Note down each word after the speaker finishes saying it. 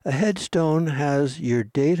A headstone has your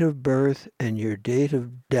date of birth and your date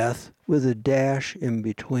of death with a dash in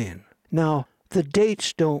between. Now, the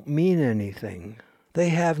dates don't mean anything. They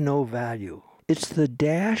have no value. It's the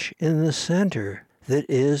dash in the center that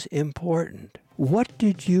is important. What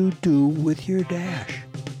did you do with your dash?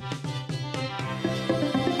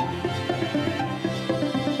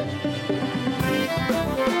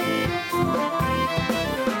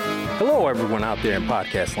 Hello, everyone out there in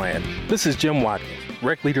podcast land. This is Jim Watkins,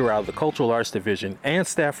 rec leader out of the Cultural Arts Division and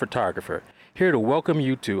staff photographer, here to welcome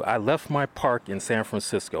you to I Left My Park in San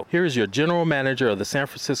Francisco. Here is your general manager of the San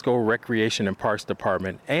Francisco Recreation and Parks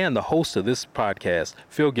Department and the host of this podcast,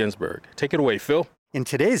 Phil Ginsburg. Take it away, Phil. In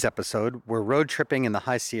today's episode, we're road tripping in the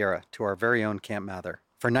High Sierra to our very own Camp Mather.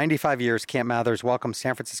 For 95 years, Camp Mather's welcomed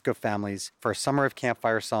San Francisco families for a summer of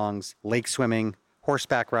campfire songs, lake swimming,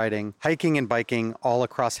 horseback riding, hiking and biking all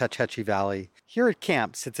across Hetch Hetchy Valley. Here at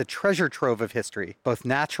camp sits a treasure trove of history, both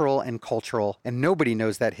natural and cultural, and nobody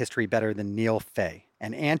knows that history better than Neil Fay.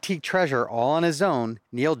 An antique treasure all on his own,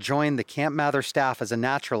 Neil joined the Camp Mather staff as a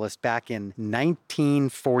naturalist back in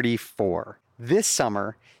 1944. This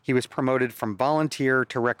summer, he was promoted from volunteer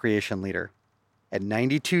to recreation leader. At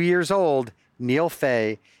 92 years old, Neil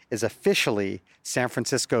Fay is officially San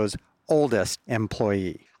Francisco's oldest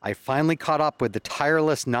employee. I finally caught up with the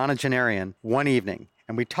tireless nonagenarian one evening,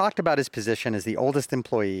 and we talked about his position as the oldest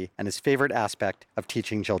employee and his favorite aspect of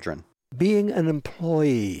teaching children. Being an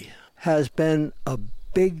employee has been a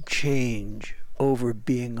big change over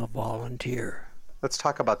being a volunteer. Let's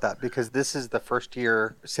talk about that, because this is the first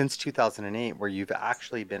year since 2008 where you've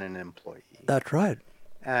actually been an employee. That's right.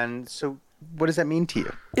 And so what does that mean to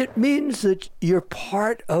you? It means that you're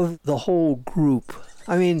part of the whole group.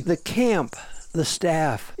 I mean, the camp, the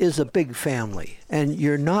staff is a big family, and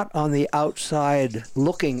you're not on the outside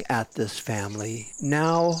looking at this family.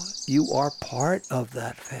 Now you are part of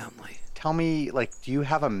that family. Tell me, do you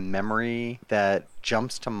have a memory that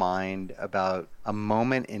jumps to mind about a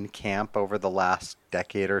moment in camp over the last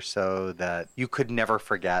decade or so that you could never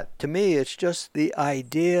forget? To me, it's just the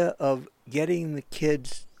idea of getting the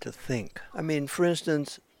kids to think. I mean, for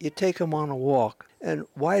instance, you take them on a walk, and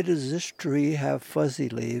why does this tree have fuzzy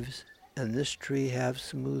leaves and this tree have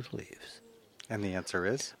smooth leaves? And the answer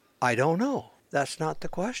is? I don't know. That's not the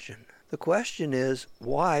question. The question is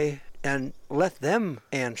why, and let them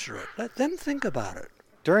answer it. Let them think about it.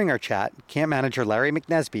 During our chat, camp manager Larry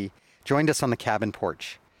McNesby joined us on the cabin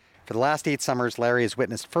porch. For the last 8 summers, Larry has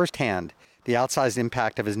witnessed firsthand the outsized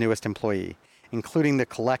impact of his newest employee, including the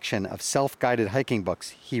collection of self-guided hiking books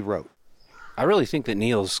he wrote. I really think that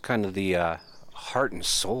Neil's kind of the heart and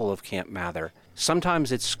soul of Camp Mather.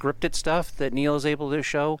 Sometimes it's scripted stuff that Neil is able to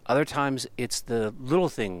show. Other times it's the little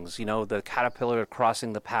things, the caterpillar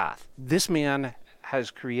crossing the path. This man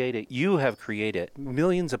you have created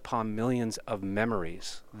millions upon millions of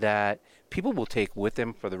memories that people will take with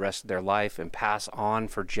them for the rest of their life and pass on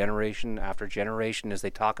for generation after generation as they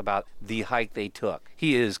talk about the hike they took.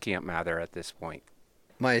 He is Camp Mather at this point.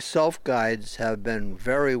 My self-guides have been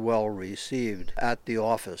very well received at the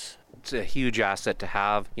office. It's a huge asset to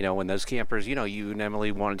have, when those campers, you and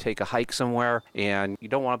Emily want to take a hike somewhere and you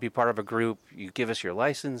don't want to be part of a group. You give us your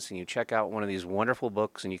license and you check out one of these wonderful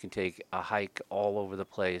books and you can take a hike all over the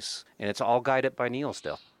place. And it's all guided by Neil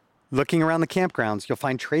still. Looking around the campgrounds, you'll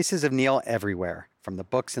find traces of Neil everywhere, from the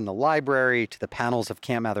books in the library to the panels of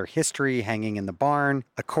Camp Mather history hanging in the barn.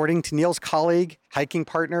 According to Neil's colleague, hiking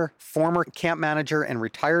partner, former camp manager, and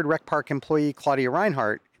retired rec park employee Claudia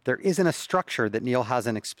Reinhardt, there isn't a structure that Neil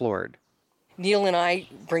hasn't explored. Neil and I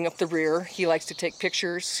bring up the rear. He likes to take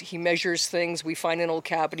pictures. He measures things. We find an old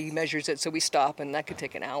cavity, he measures it, so we stop, and that could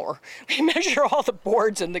take an hour. We measure all the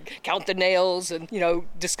boards and count the nails and,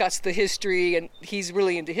 discuss the history, and he's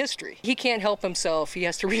really into history. He can't help himself. He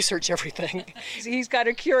has to research everything. He's got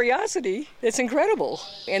a curiosity that's incredible,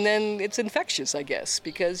 and then it's infectious, I guess,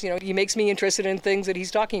 because, he makes me interested in things that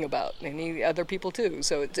he's talking about, and other people too,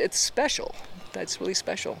 so it's special. That's really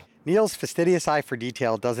special. Neil's fastidious eye for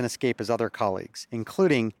detail doesn't escape his other colleagues,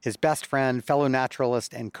 including his best friend, fellow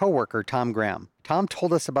naturalist, and coworker, Tom Graham. Tom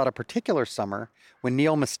told us about a particular summer when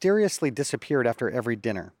Neil mysteriously disappeared after every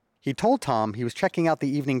dinner. He told Tom he was checking out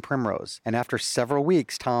the evening primrose, and after several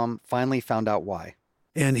weeks, Tom finally found out why.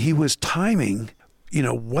 And he was timing,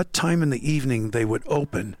 what time in the evening they would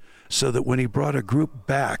open, so that when he brought a group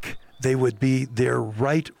back, they would be there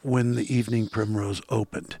right when the Evening Primrose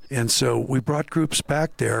opened. And so we brought groups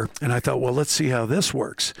back there, and I thought, well, let's see how this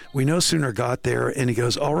works. We no sooner got there, and he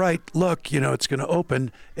goes, all right, look, it's going to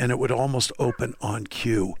open, and it would almost open on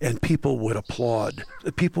cue, and people would applaud.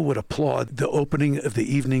 People would applaud the opening of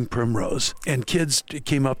the Evening Primrose, and kids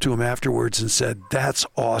came up to him afterwards and said, that's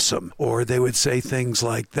awesome. Or they would say things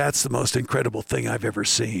like, that's the most incredible thing I've ever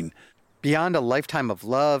seen. Beyond a lifetime of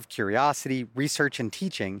love, curiosity, research, and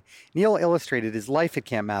teaching, Neil illustrated his life at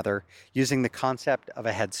Camp Mather using the concept of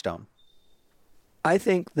a headstone. I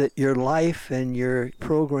think that your life and your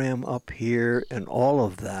program up here and all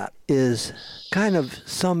of that is kind of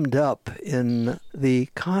summed up in the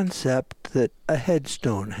concept that a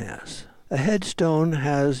headstone has. A headstone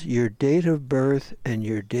has your date of birth and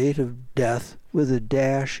your date of death with a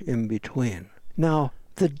dash in between. Now,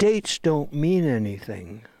 the dates don't mean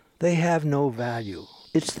anything. They have no value.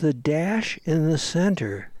 It's the dash in the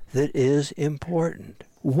center that is important.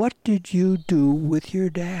 What did you do with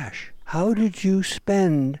your dash? How did you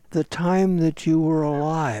spend the time that you were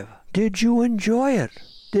alive? Did you enjoy it?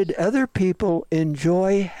 Did other people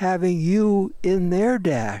enjoy having you in their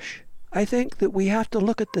dash? I think that we have to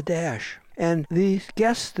look at the dash. And these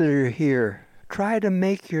guests that are here, try to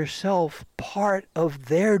make yourself part of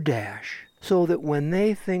their dash, so that when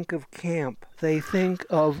they think of camp, they think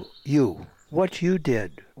of you, what you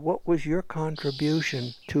did, what was your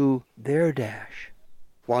contribution to their dash.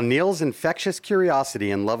 While Neil's infectious curiosity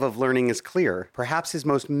and love of learning is clear, perhaps his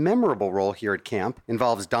most memorable role here at camp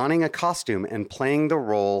involves donning a costume and playing the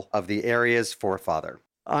role of the area's forefather.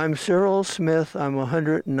 I'm Cyril Smith. I'm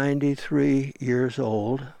 193 years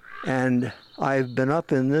old, and I've been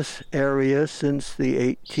up in this area since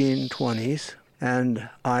the 1820s. And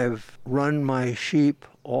I've run my sheep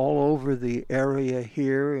all over the area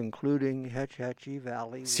here, including Hetch Hetchy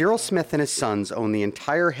Valley. Cyril Smith and his sons own the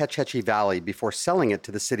entire Hetch Hetchy Valley before selling it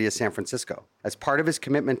to the city of San Francisco. As part of his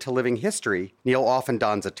commitment to living history, Neil often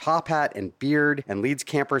dons a top hat and beard and leads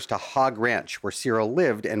campers to Hog Ranch, where Cyril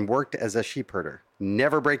lived and worked as a sheep herder.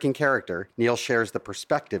 Never breaking character, Neil shares the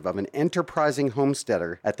perspective of an enterprising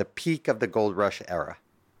homesteader at the peak of the gold rush era.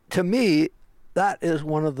 To me, that is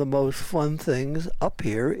one of the most fun things up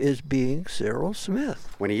here, is being Cyril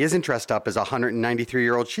Smith. When he isn't dressed up as a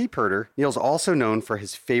 193-year-old sheep herder, Neil's also known for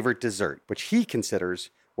his favorite dessert, which he considers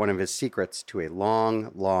one of his secrets to a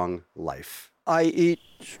long, long life. I eat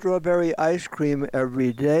strawberry ice cream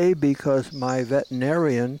every day because my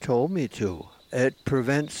veterinarian told me to. It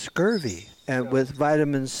prevents scurvy and with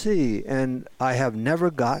vitamin C, and I have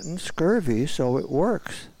never gotten scurvy, so it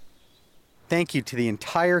works. Thank you to the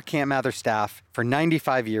entire Camp Mather staff for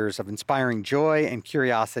 95 years of inspiring joy and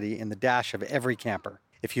curiosity in the dash of every camper.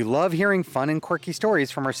 If you love hearing fun and quirky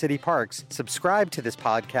stories from our city parks, subscribe to this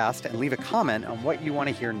podcast and leave a comment on what you want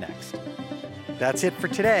to hear next. That's it for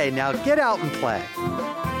today. Now get out and play.